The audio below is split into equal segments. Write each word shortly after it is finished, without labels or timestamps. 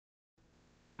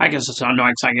I guess it's not no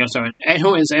I guess so.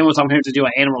 Anyways, I'm here to do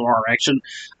an animal horror action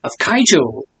of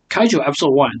Keijo episode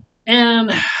 1.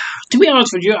 And to be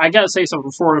honest with you, I gotta say something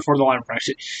before the live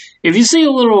action. If you see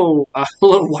a little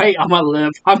white on my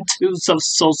lip, I'm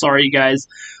so sorry, you guys.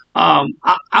 I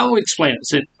will explain it.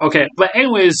 So, okay, but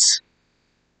anyways,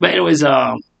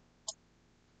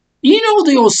 you know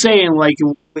the old saying like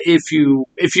if you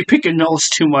pick your nose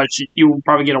too much, you will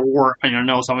probably get a wart on your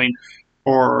nose. I mean,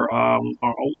 or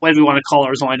whatever you want to call it,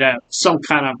 or something like that. Some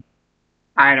kind of,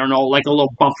 I don't know, like a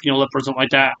little bump in your lip or something like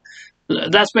that.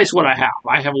 That's basically what I have.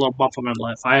 I have a little bump on my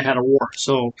lip. I had a wart.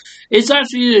 So it's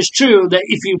actually is true that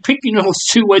if you pick your nose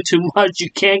too much, you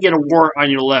can get a wart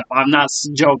on your lip. I'm not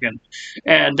joking.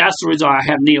 And that's the reason I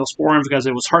have Neosporin, because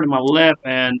it was hurting my lip.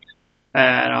 And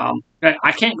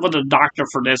I can't go to the doctor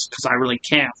for this because I really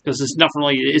can't, because it's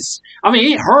definitely, I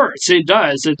mean, it hurts. It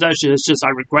does. It's just I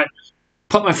regret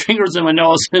put my fingers in my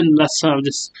nose, and that's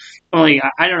just only,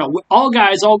 I don't know. All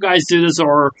guys do this,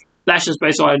 or that's just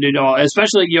basically what I do know.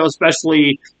 Especially a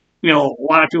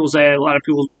lot of people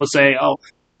will say, oh,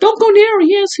 don't go near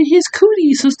his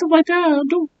cooties and stuff like that.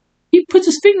 Don't. He puts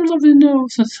his fingers up his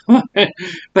nose.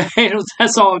 But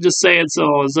that's all I'm just saying.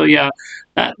 So yeah,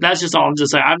 that's just all I'm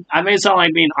just saying. I may sound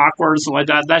like being awkward or something like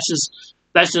that. That's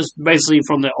just basically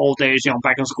from the old days,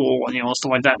 back in school and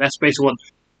stuff like that. That's basically what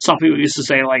some people used to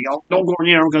say, like, oh, don't go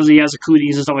near him because he has the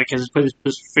cooties and stuff like that. He puts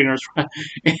his fingers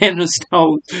in the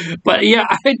snow. But yeah,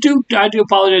 I do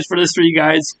apologize for this for you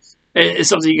guys. It's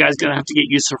something you guys are gonna have to get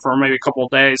used to for maybe a couple of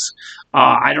days.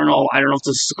 I don't know if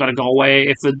this is gonna go away.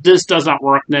 If this does not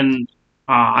work, then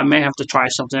I may have to try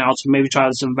something else. Maybe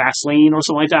try some Vaseline or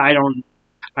something like that.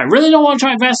 I really don't want to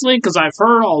try Vaseline because I've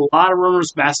heard a lot of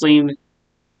rumors. Vaseline,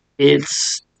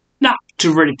 it's not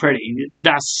too really pretty.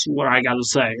 That's what I got to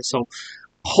say. So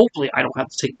hopefully I don't have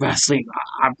to take Vaseline.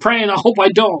 I'm praying. I hope I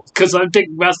don't, because I'm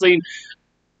taking Vaseline.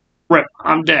 Rip,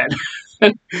 I'm dead.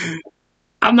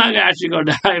 I'm not actually going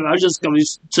to die. I'm just going to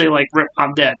say, like, rip,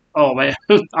 I'm dead. Oh, man.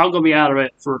 I'm going to be out of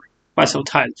it for quite some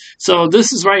time. So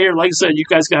this is right here. Like I said, you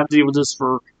guys going to have to deal with this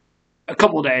for a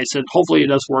couple of days, and hopefully it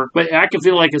does work. But I can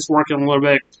feel like it's working a little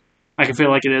bit. I can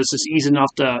feel like it is. It's easing up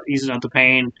the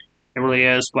pain. It really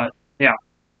is. But, yeah.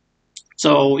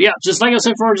 So, yeah, just like I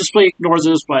said before, just please ignore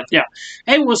this, but, yeah.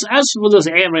 Anyways, as for this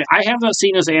anime, I have not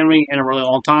seen this anime in a really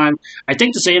long time. I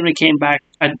think this anime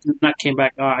I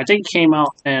think it came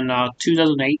out in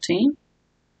 2018?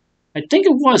 I think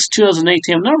it was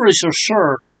 2018, I'm not really so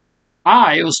sure.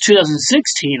 It was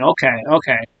 2016,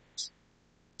 okay.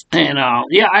 And,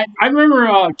 yeah, I remember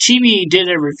Chibi did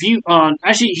a review on,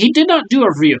 actually, he did not do a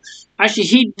review. Actually,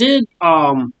 he did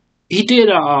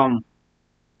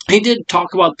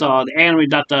talk about the anime,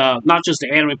 not just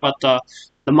the anime, but the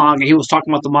manga. He was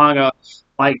talking about the manga,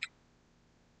 like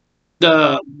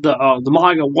the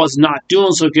manga was not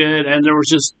doing so good, and there was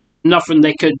just nothing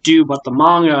they could do but the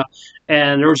manga,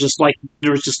 and there was just like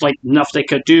nothing they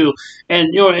could do, and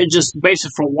it just based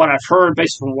from what I've heard,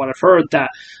 that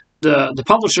the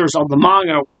publishers of the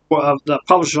manga,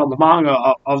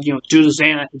 of Judas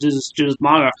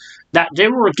manga, that they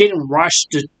were getting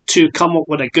rushed to come up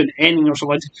with a good ending or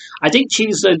something. I think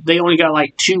Chibi said they only got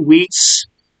like 2 weeks,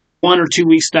 1 or 2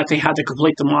 weeks, that they had to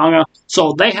complete the manga,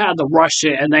 so they had to rush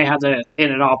it and they had to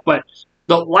end it off. But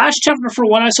the last chapter, for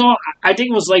what I saw, I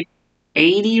think it was like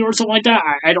 80 or something like that.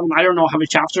 I don't know how many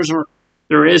chapters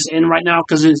there is in right now,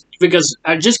 because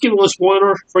I just give a little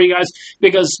spoiler for you guys,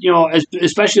 because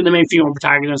especially the main female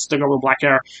protagonist, the girl with black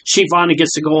hair, she finally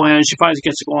gets to go in. She finally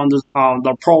gets to go on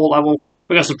the pro level,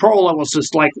 because the pro level is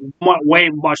just like way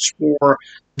much more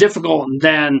difficult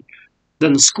than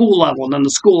the school level. And then the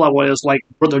school level is like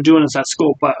what they're doing is at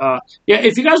school. But yeah,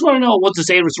 if you guys want to know what this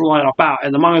anime is really about,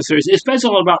 and the manga series, it's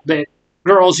basically all about the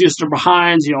girls use their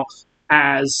behinds,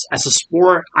 as a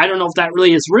sport. I don't know if that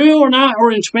really is real or not,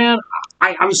 or in Japan.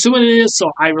 I'm assuming it is,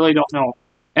 so I really don't know.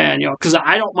 And because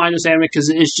I don't mind this anime, because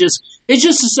it's just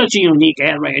such a unique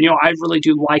anime, and I really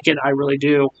do like it. I really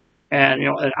do. And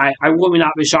I would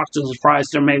not be shocked and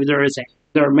surprised maybe there is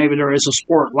a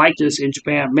sport like this in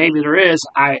Japan. Maybe there is.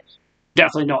 I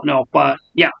definitely don't know. But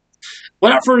yeah,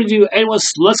 without further ado,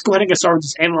 anyways, let's go ahead and get started with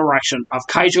this anime reaction of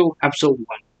Keijo Episode 1.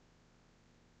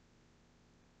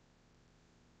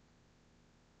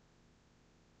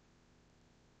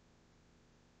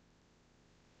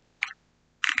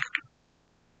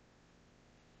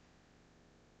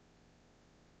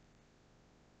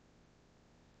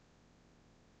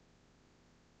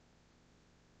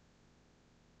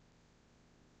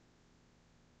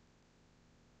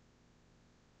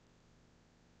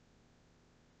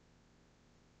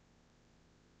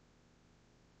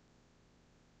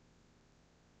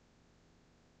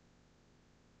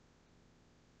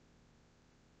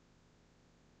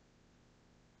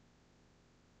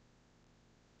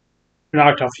 You're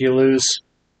knocked off, you lose.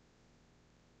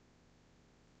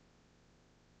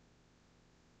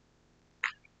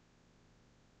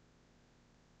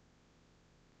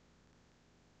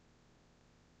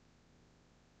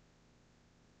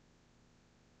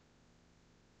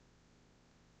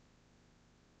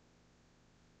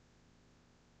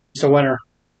 It's a winner.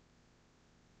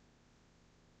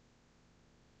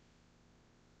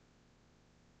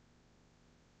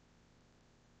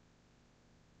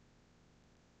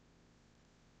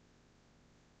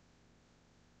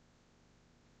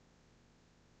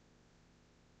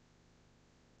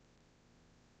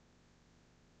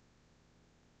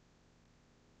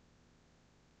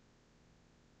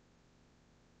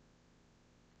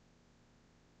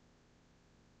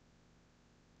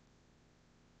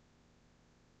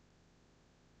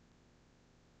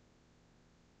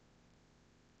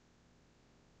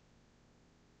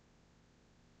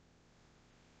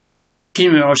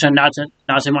 Kimi Ocean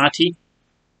Nazimati.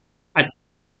 I,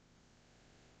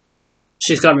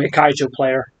 she's gonna be a Keijo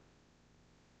player.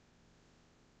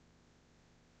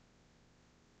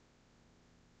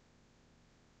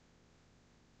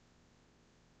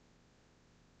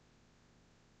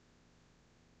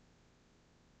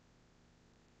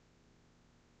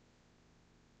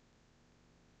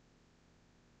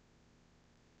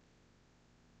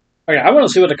 Okay, I want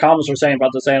to see what the comments are saying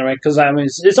about this anime because I mean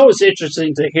it's always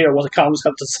interesting to hear what the comments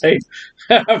have to say.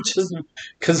 I'm just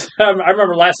because I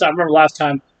remember last time. I remember last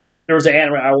time there was an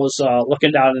anime I was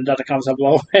looking down and the comments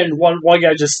below, and one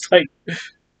guy just like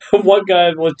one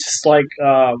guy was just like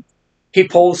he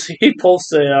posts this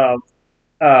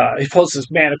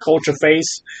man of culture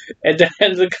face, and then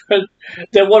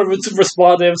one of them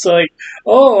responded to him so like,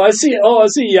 oh I see,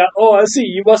 yeah, oh I see,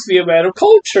 you must be a man of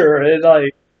culture, and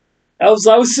like I was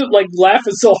like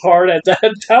laughing so hard at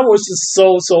that. That was just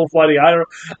so funny. I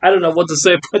don't know what to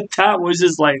say, but that was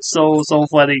just like so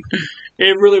funny.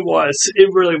 It really was. It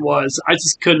really was. I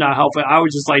just could not help it. I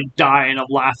was just like dying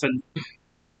of laughing.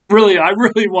 Really, I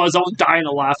really was. I was dying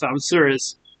of laughing. I'm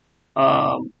serious.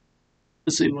 Um,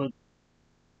 let's see what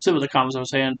the comments are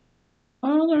saying.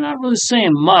 Oh, they're not really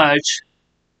saying much.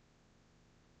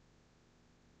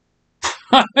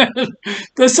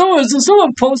 There's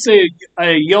someone posting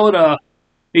a Yoda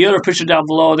the other picture down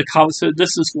below in the comments said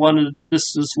this is one.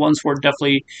 This is one's for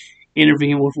definitely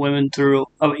interviewing with women through.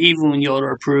 Even when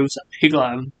Yoda approves, he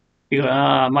go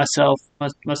myself.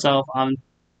 I'm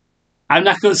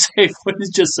not gonna say what he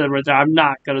just said right there. I'm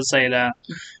not gonna say that.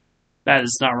 That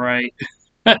is not right.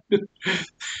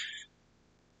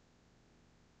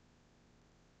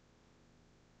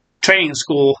 Training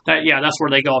school. That's where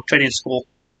they go. Training school.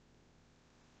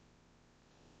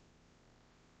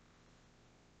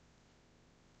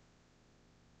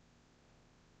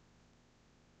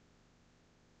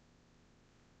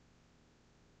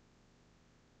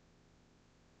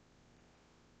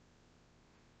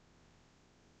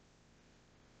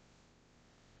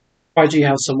 Why do you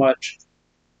have so much?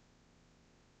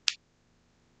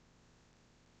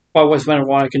 Why was men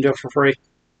why I can do it for free?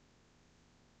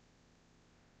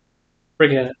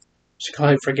 Forget it. Just go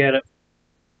ahead and forget it.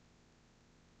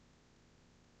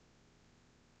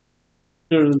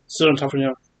 Sit on top of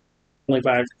your only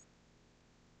bag.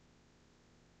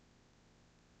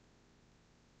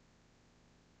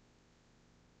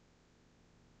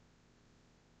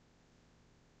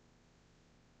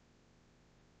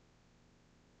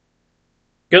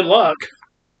 Good luck.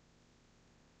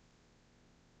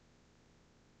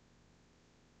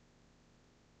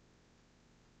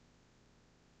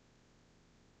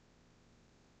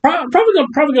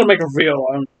 Probably gonna make a reveal.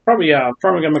 Probably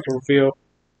gonna make a reveal.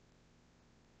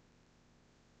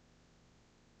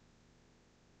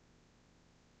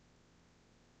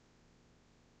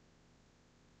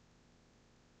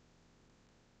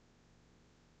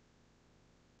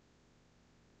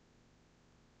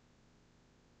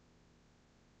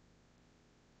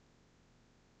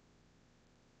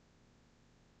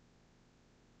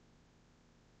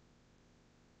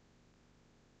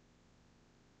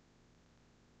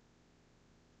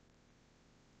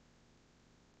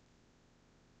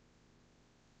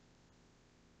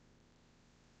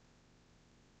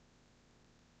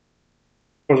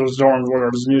 For those dorms where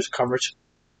there's news coverage.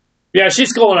 Yeah,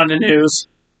 she's going on the news.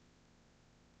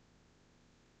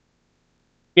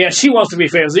 Yeah, she wants to be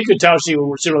famous. You can tell she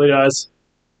really does.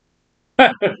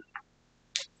 Of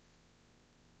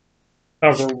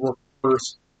her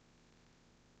reporters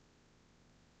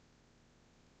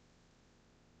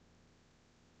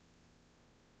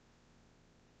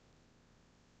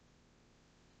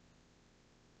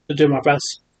to do my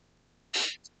best.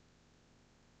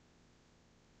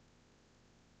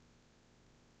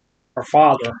 Her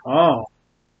father. Oh.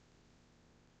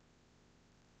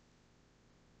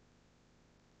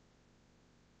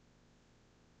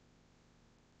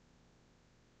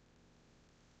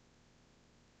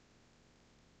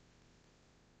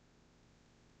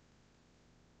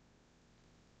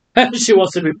 She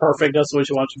wants to be perfect. That's what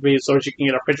she wants to be, so she can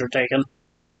get her picture taken.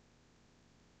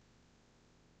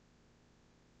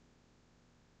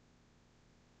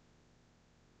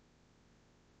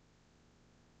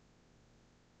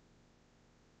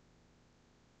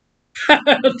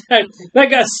 that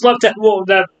guy slapped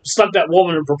that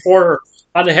woman and reporter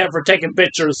on the head for taking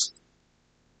pictures.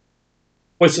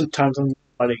 Wasting time on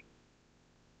money.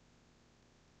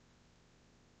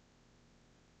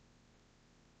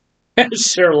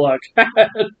 Sherlock.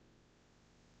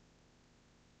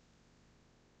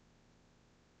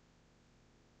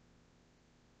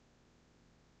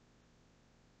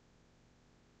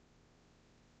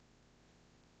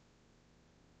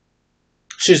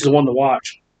 She's the one to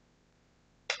watch.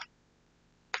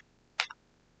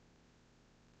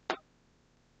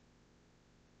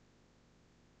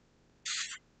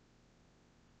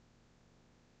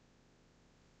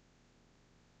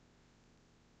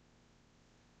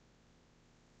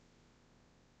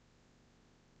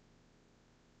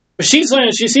 But she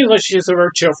seems like she's a very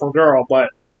cheerful girl. But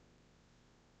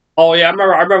oh yeah, I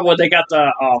remember when they got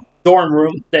the dorm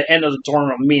room. The end of the dorm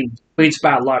room means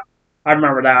bad luck. I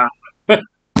remember that.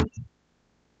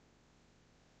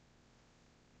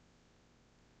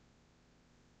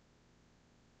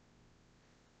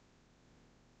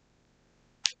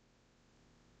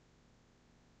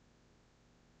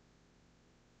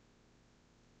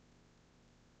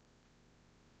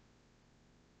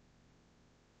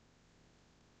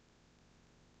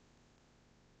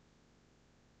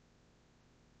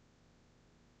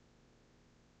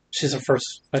 She's her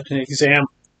first exam.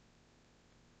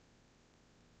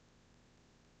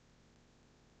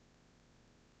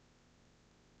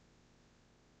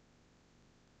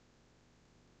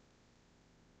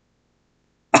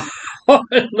 I'm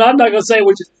not gonna say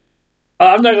what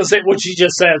I'm not gonna say what she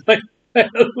just said.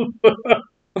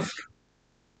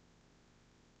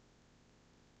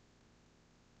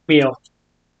 Meal.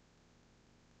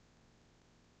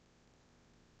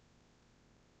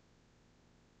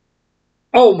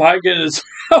 Oh my goodness.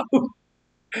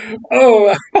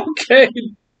 Oh, okay.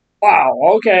 Wow.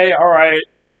 Okay. All right.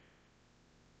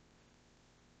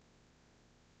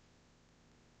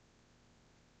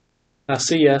 I'll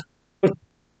see ya.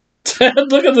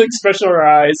 Look at the expression on her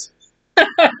eyes.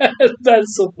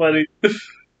 That's so funny.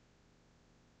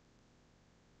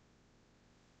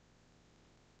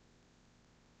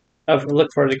 I've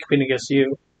looked forward to competing against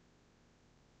you.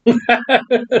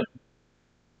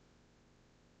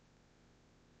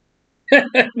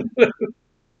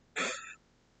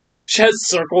 She has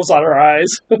circles on her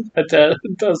eyes.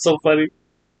 That's so funny.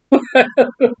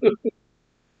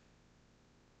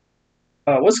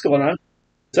 What's going on?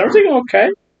 Is everything okay?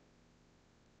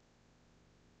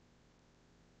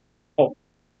 Oh,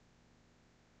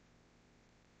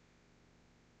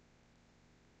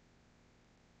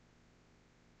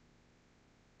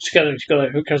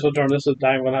 who cares what darn this is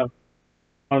dying when I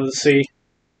wanted to see.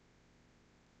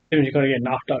 Even you're gonna get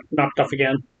knocked off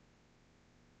again.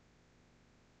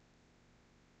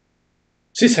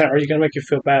 She said, are you gonna make you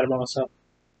feel bad about myself?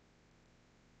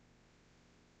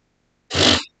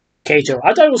 Keijo.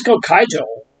 I thought it was called Keijo.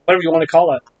 Whatever you want to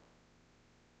call it.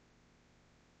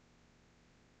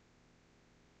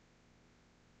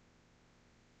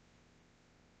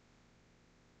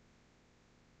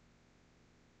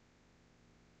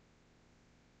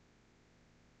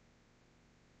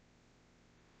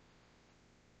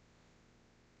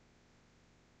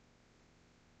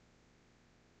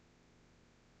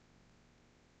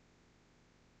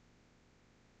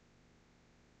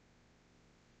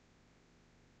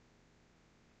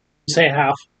 Say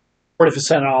half.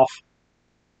 40% off.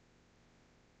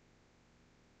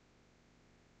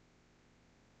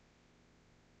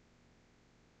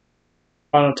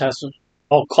 Final test.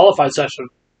 Oh, qualified session.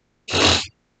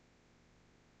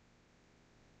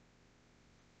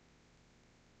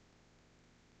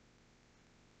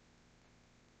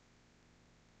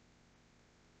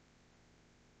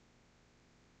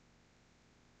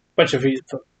 Which if he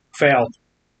failed.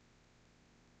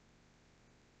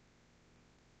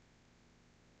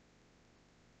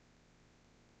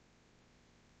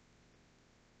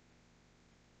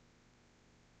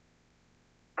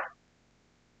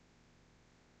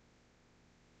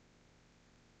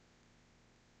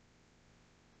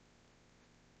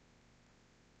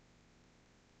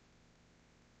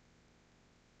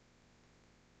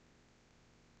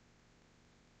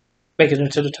 making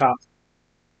it to the top.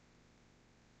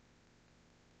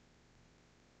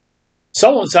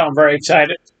 Someone sound very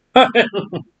excited.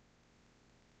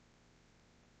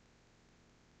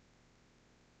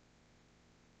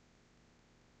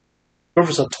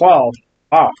 Rivers of 12.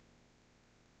 Wow.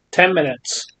 10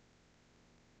 minutes.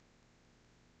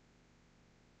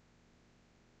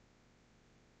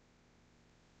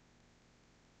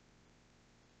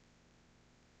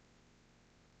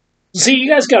 See, you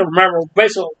guys got to remember,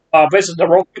 basically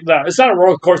it's not a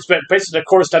roller coaster, but basically the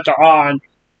course that they're on,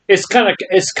 it's kind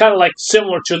of like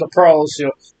similar to the pros,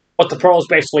 what the pros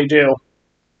basically do.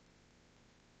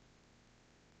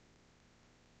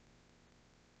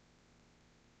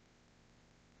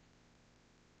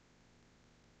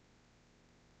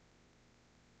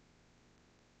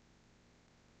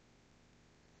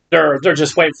 They're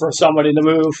just waiting for somebody to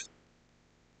move.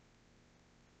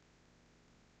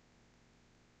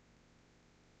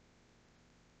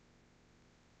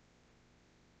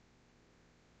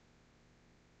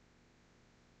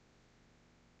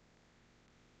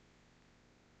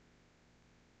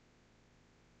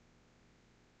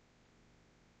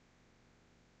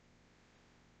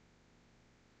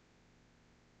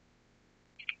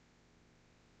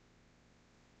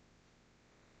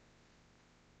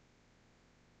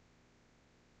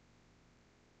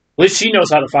 At least she knows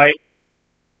how to fight.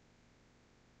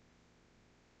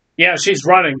 Yeah, she's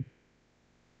running.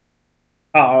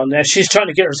 Oh, and she's trying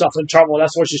to get herself in trouble.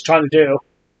 That's what she's trying to do.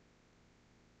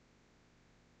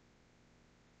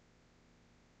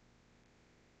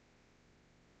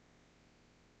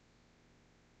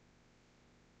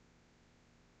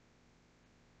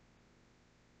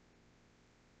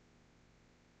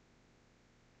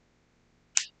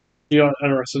 You don't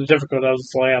understand the difficult of the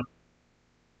slam.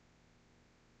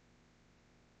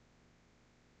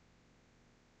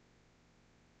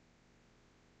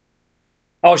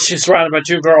 Oh, she's surrounded by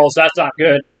two girls. That's not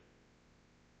good.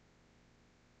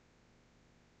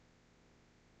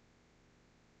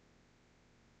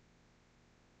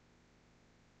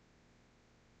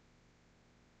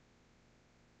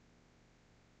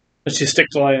 And she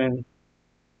sticks the in.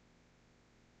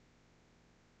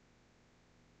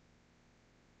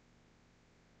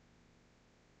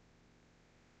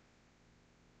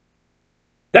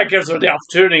 That gives her the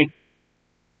opportunity.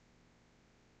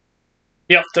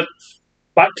 Yep, the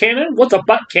butt cannon? What's a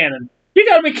butt cannon? You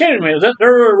gotta be kidding me. Is that there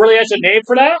really has a name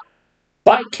for that?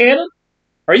 Butt cannon?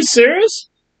 Are you serious?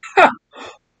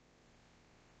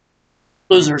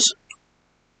 Losers.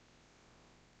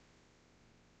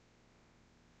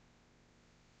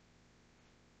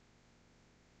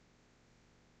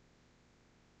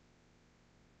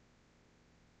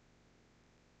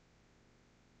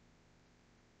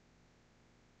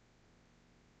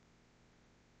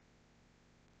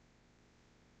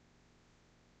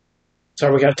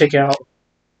 So we gotta take you out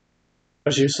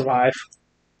as you survive.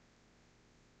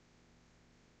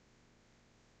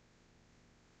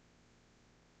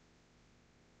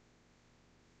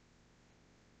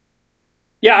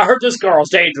 Yeah, I heard this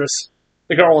girl's dangerous.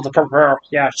 The girl with the purple hair.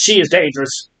 Yeah, she is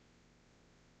dangerous.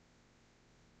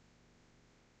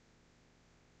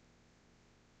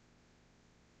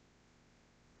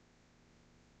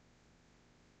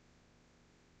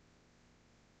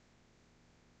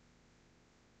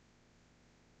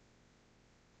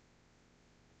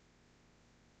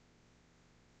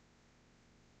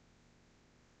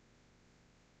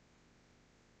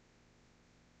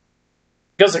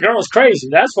 Because the girl is crazy.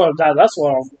 That's what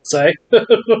I'll say.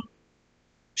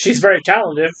 She's very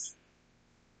talented.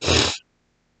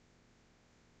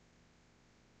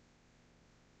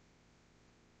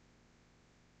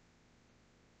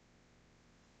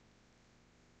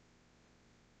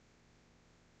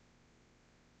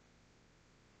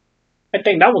 I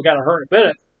think that one got hurt a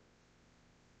bit.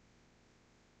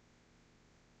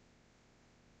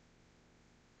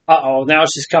 Uh oh, now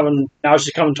she's coming. Now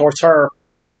she's coming towards her.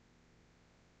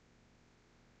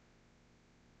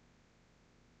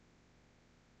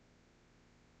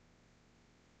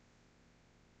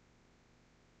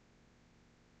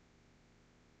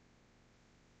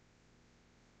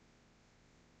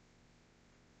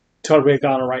 Totally a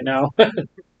goner right now.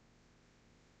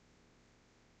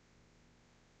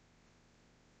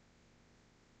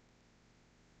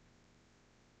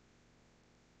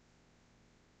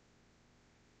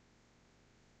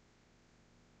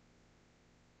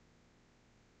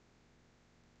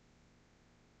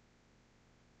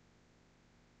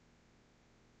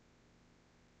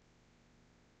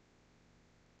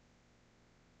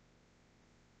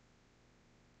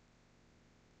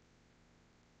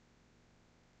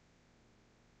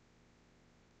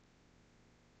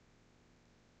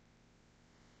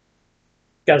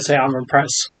 Gotta say, I'm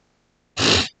impressed.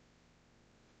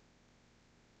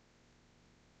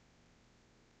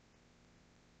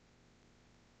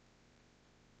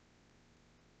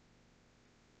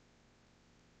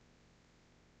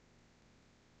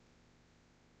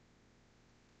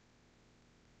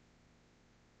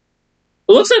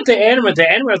 It looks like the anime. The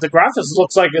anime of the graphics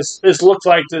looks like it looks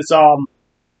like this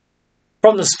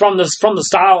from the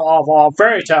style of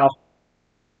fairy tale.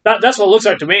 That's what it looks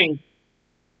like to me.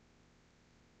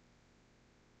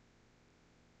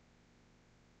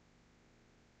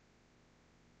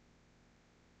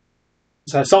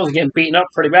 So someone's getting beaten up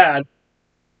pretty bad.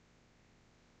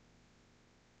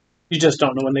 You just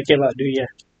don't know when they give out, do you?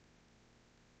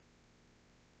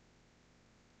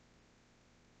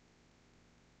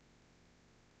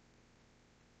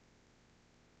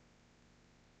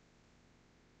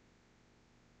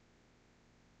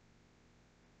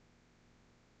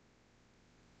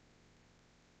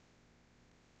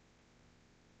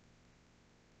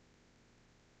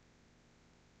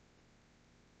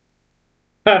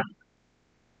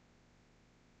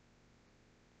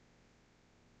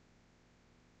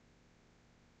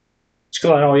 She's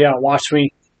like, oh yeah, watch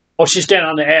me. Oh, she's standing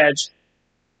on the edge.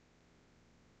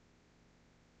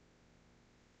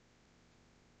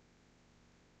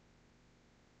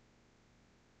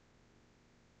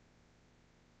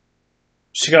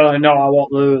 She's like, no, I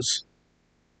won't lose.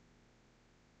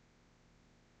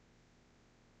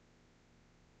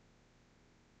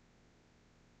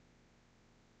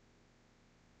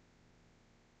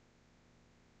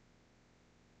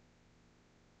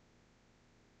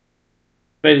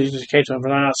 Maybe she's just Keijo,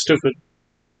 but I'm not stupid.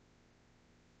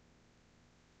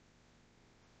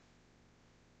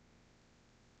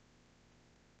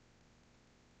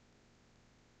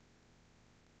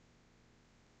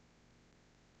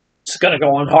 She's gonna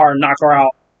go on hard and knock her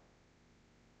out.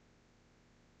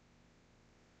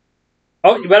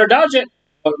 Oh, you better dodge it.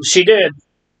 Oh, she did.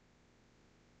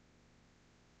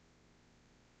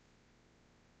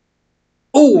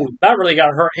 Ooh, that really got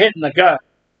her hit in the gut.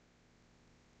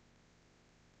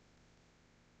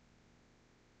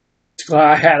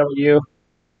 I had it with you.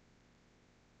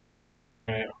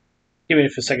 Right. Give me a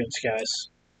few seconds, guys.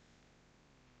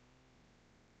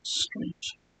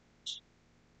 Strange.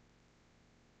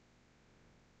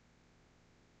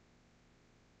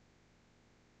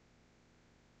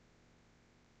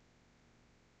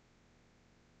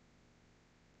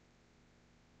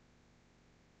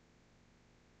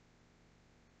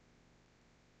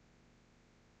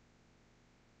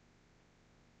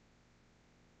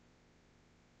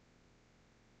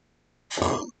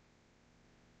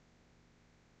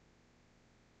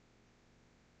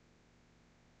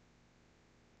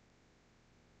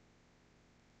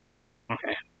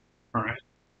 Okay. All right.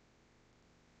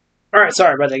 All right.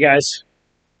 Sorry about that, guys.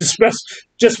 Just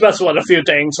mess with a few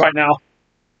things right now.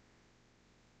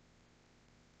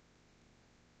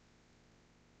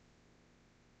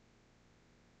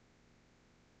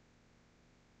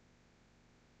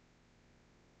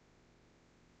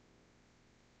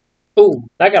 Ooh,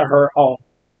 that got hurt. Oh,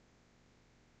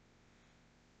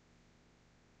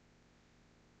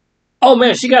 oh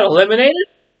man, she got eliminated.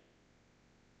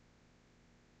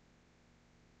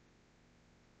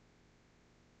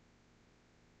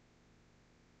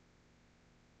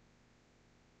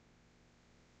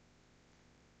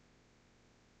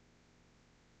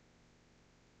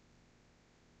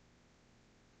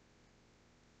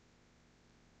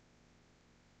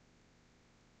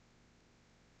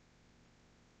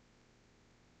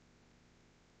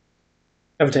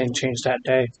 Everything changed that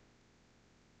day.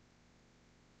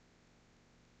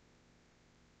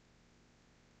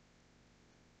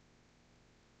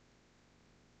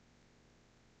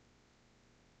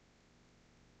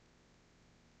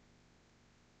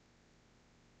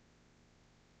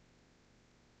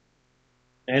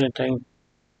 Anything.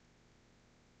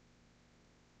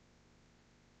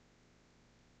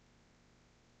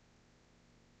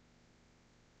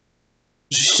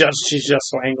 She's just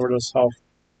so angry with herself.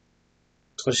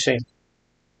 It's a shame.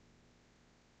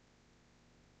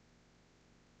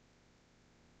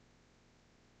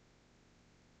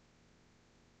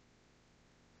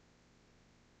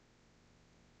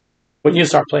 When you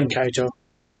start playing Keijo,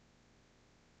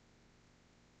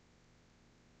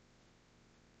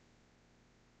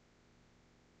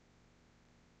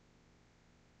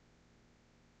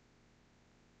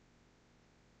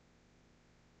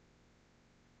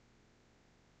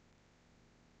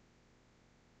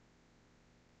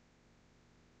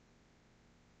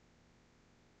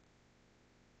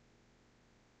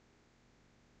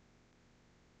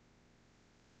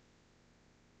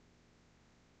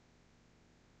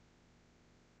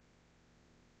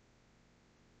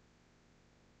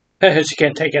 She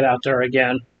can't take it out there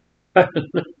again.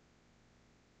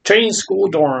 Training school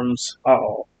dorms.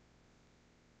 Oh.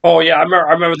 Oh yeah, I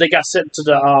remember they got sent to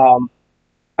the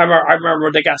I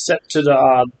remember they got sent to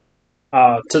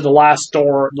the last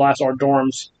door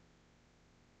dorms.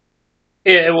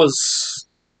 It was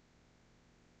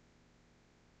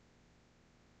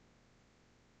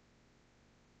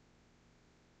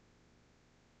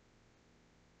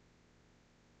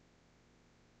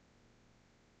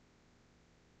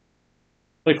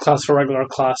like class for regular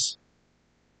class.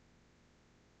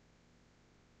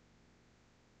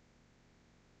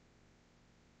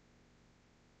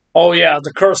 Oh yeah,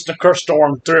 the curse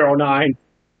dorm 309.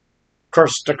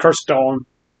 The curse dorm.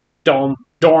 What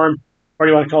do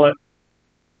you want to call it?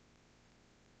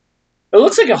 It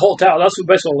looks like a hotel. That's what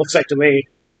basically it looks like to me.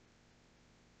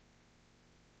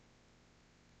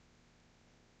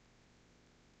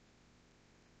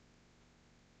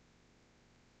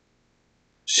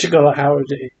 She go how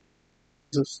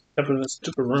this up in this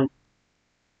stupid room.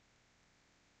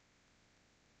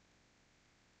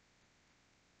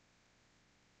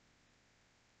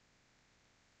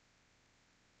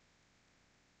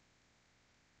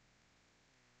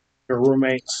 Your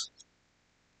roommates.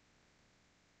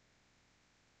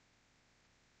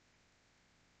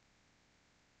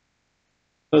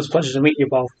 It was a pleasure to meet you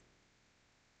both.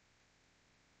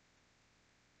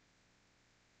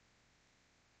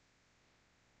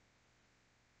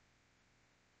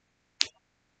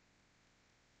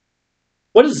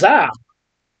 What is that?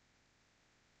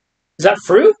 Is that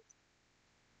fruit?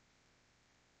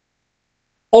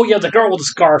 Oh yeah, the girl with the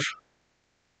scarf.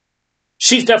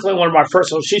 She's definitely one of my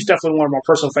personal. She's definitely one of my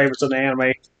personal favorites in the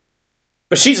anime.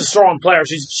 But she's a strong player.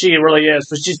 She really is.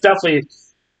 But she's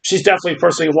definitely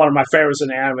personally one of my favorites in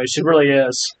the anime. She really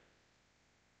is.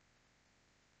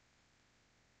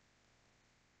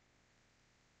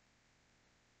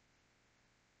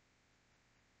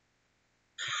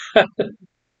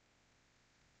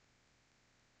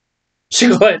 She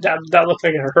go ahead. That looks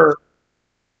like it hurt.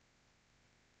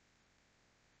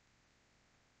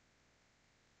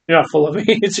 You're not full of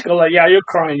me. She go like, yeah, you're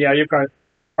crying. Yeah, you're crying.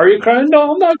 Are you crying?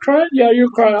 No, I'm not crying. Yeah, you're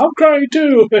crying. I'm crying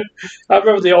too. I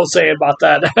remember the old saying about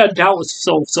that. That was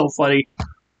so funny.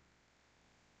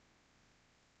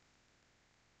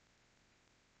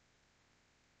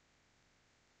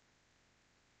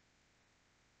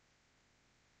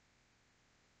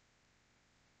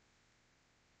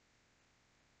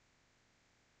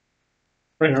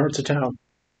 Bring her to town.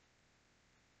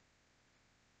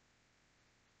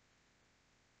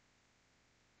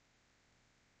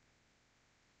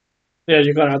 Yeah,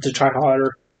 you're gonna have to try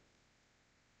harder.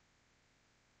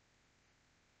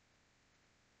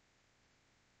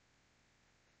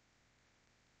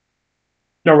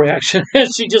 No reaction.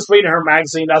 She just reading her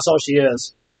magazine. That's all she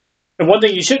is. And one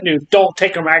thing you shouldn't do: don't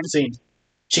take her magazine.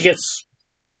 She gets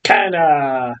kind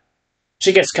of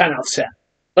she gets kind of upset.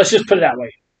 Let's just put it that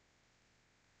way.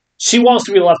 She wants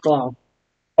to be left alone.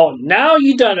 Oh, now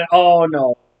you done it. Oh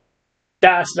no,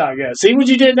 that's not good. See what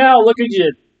you did now? Look at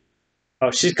you. Oh,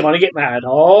 she's gonna get mad.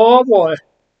 Oh boy.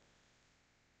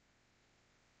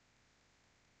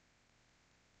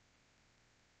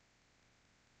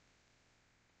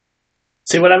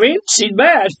 See what I mean? She's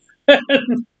mad.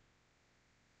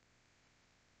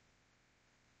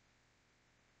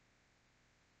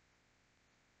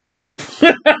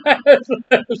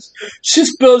 She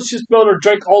spilled her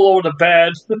drink all over the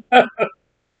bed.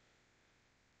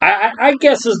 I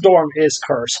guess this dorm is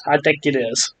cursed. I think it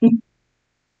is.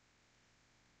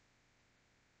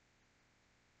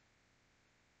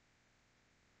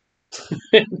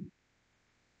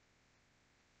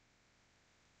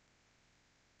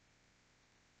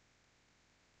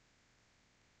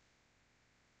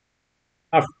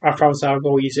 I promise I'll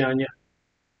go easy on you.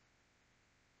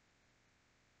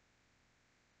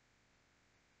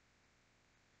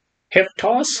 Hip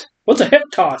toss? What's a hip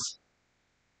toss?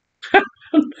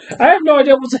 I have no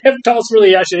idea what a hip toss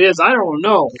really actually is. I don't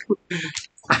know.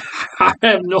 I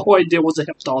have no idea what a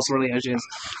hip toss really actually is.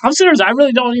 I'm serious. I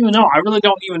really don't even know. I really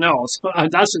don't even know. So,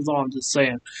 that's just all I'm just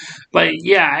saying. But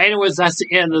yeah, anyways, that's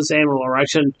the end of this annual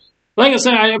erection. Like I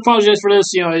said, I apologize for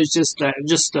this. You know, it's just a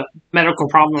medical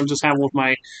problem I'm just having with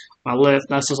my lip.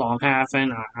 That's just all I'm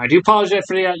having. I do apologize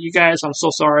for that, you guys. I'm so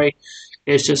sorry.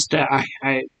 It's just I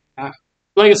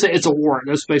like I said, it's a wart.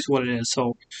 That's basically what it is.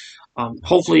 So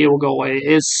hopefully it will go away.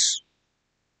 It's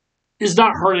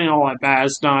not hurting all that bad.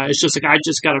 It's not. It's just like I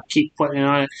just got to keep putting it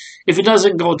on it. If it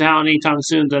doesn't go down anytime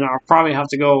soon, then I'll probably have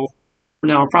to go.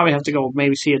 No, I'll probably have to go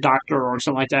maybe see a doctor or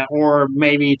something like that, or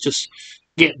maybe just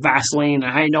get Vaseline.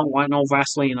 I don't want no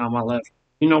Vaseline on my lip.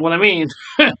 You know what I mean?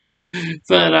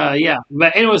 But yeah.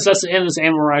 But anyways, that's the end of this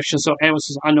animal reaction. So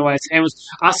anyways, I know it's anyways.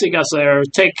 I'll see you guys later.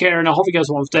 Take care, and I hope you guys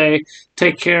have a wonderful day.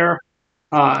 Take care.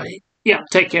 Uh, yeah,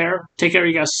 take care. Take care of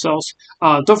you guys yourselves.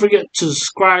 Don't forget to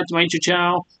subscribe to my YouTube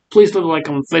channel. Please leave a like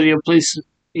on the video. Please,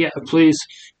 yeah, please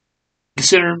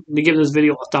consider to give this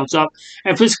video a thumbs up,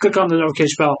 and please click on the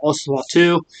notification bell also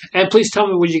too. And please tell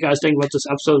me what you guys think about this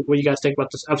episode. What you guys think about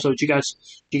this episode? You guys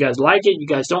like it? You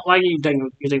guys don't like it? You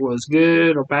think it was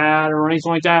good or bad or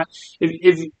anything like that?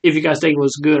 If you guys think it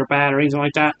was good or bad or anything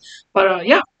like that. But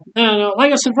yeah, and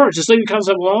like I said first, just leave your comments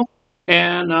below.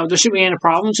 And there shouldn't be any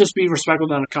problems. Just be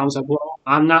respectful in the comments below.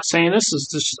 I'm not saying this.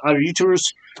 It's just other YouTubers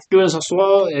doing this as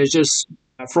well. It's just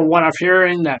from what I'm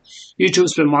hearing that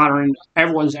YouTube's been monitoring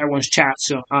everyone's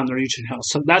chats on their YouTube channel.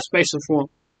 So that's basically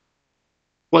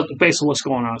what's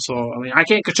going on. So I mean, I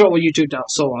can't control what YouTube does.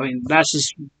 So I mean, that's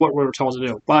just what we were told to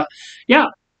do. But yeah,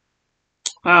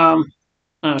 I'm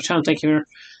trying to think here.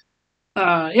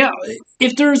 Yeah,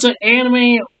 if there's an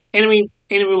anime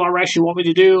live action you want me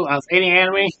to do of any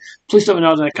anime, please let me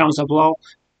know in the comments down below.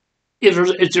 If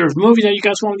there's a movie that you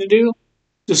guys want me to do,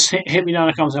 just hit me down in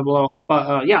the comments down below.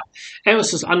 But yeah, anyways,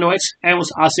 this is Unknows.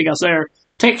 Anyways, I'll see you guys there.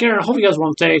 Take care. I hope you guys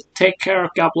want to take care.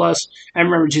 God bless. And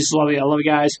remember, Jesus love you. I love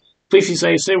you guys. Please be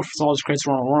safe. Stay with all this crazy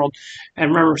around the world.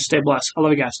 And remember, stay blessed. I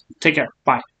love you guys. Take care.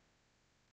 Bye.